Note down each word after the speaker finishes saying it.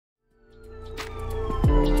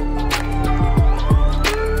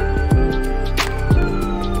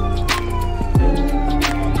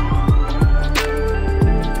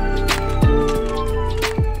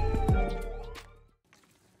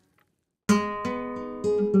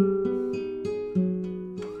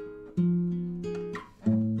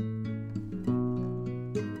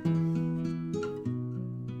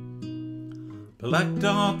Black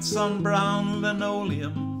dots on brown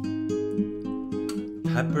linoleum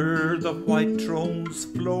pepper the white throne's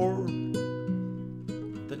floor.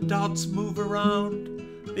 The dots move around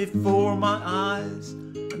before my eyes,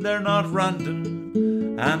 and they're not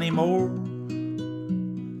random anymore.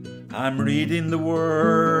 I'm reading the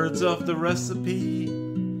words of the recipe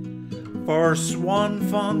for swan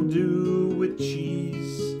fondue with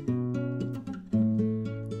cheese.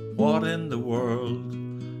 What in the world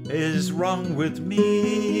is wrong with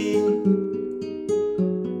me?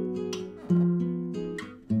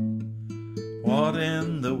 What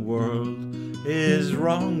in the world is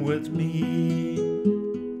wrong with me?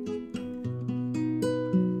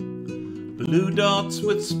 Blue dots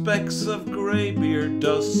with specks of greybeard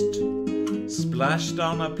dust splashed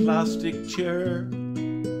on a plastic chair.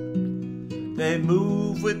 They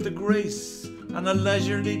move with the grace and a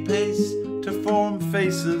leisurely pace to form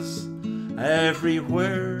faces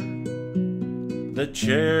everywhere. The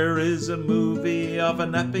chair is a movie of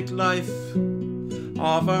an epic life,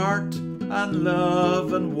 of art and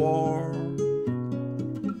love and war.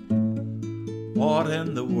 What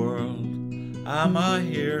in the world am I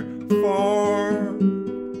here for?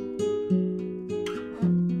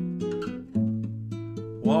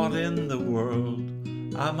 What in the world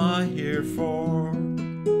am I here for?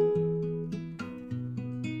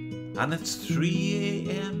 And it's 3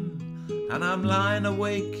 a.m. and I'm lying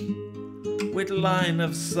awake with line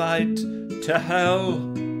of sight to hell.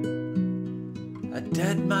 A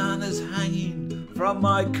dead man is hanging from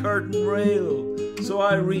my curtain rail, so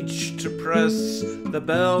I reach to press the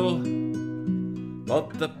bell.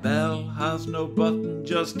 But the bell has no button,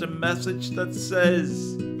 just a message that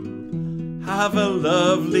says, "Have a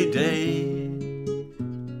lovely day."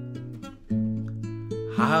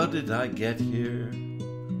 How did I get here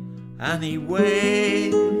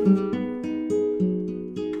anyway?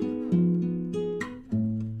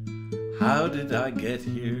 How did I get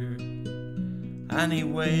here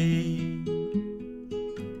anyway?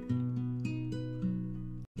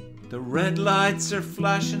 The red lights are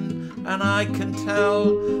flashing and I can tell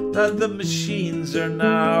that the machines are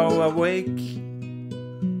now awake,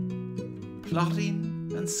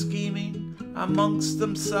 plotting and scheming amongst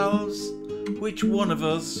themselves. Which one of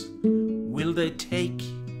us will they take?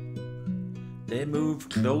 They move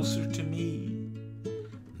closer to me,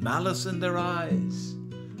 malice in their eyes,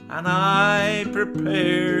 and I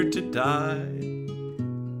prepare to die.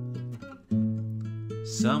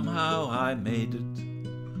 Somehow I made it,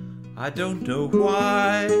 I don't know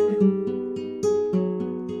why.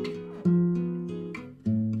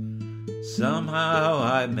 Somehow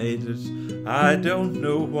I made it, I don't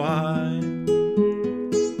know why.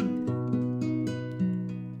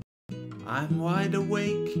 I'm wide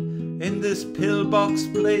awake in this pillbox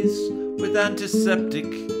place with antiseptic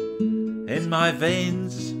in my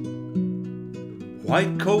veins.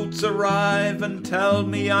 White coats arrive and tell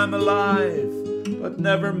me I'm alive, but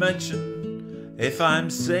never mention if I'm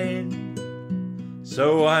sane.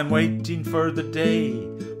 So I'm waiting for the day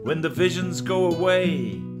when the visions go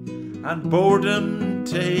away and boredom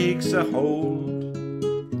takes a hold.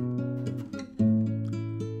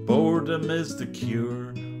 Boredom is the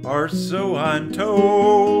cure, or so I'm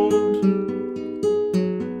told.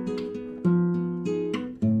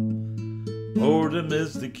 Boredom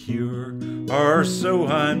is the cure, or so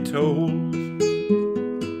I'm told.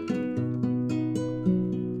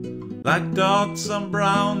 Black dots on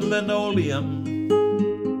brown linoleum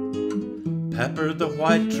pepper the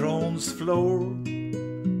white throne's floor.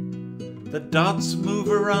 The dots move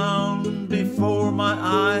around before my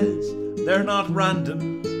eyes, they're not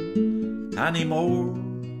random anymore.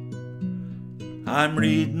 I'm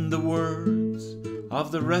reading the words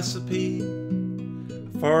of the recipe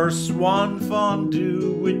for swan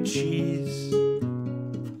fondue with cheese.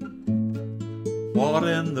 What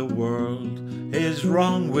in the world is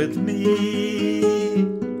wrong with me?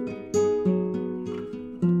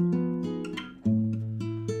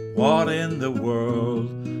 What in the world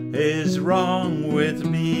is wrong with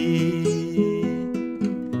me?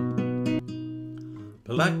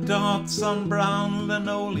 Black dots on brown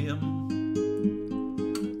linoleum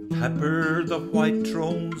pepper the white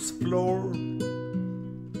throne's floor.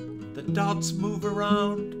 The dots move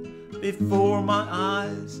around before my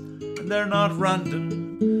eyes, and they're not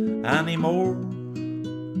random anymore.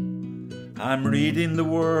 I'm reading the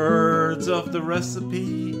words of the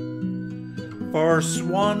recipe for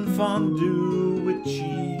swan fondue with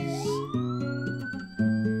cheese.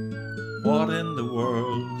 What in the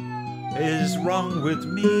world is wrong with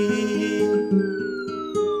me?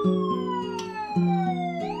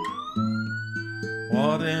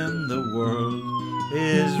 What in the world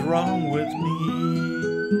is wrong with me?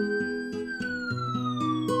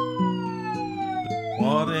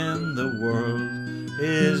 What in the world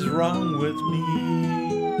is wrong with me?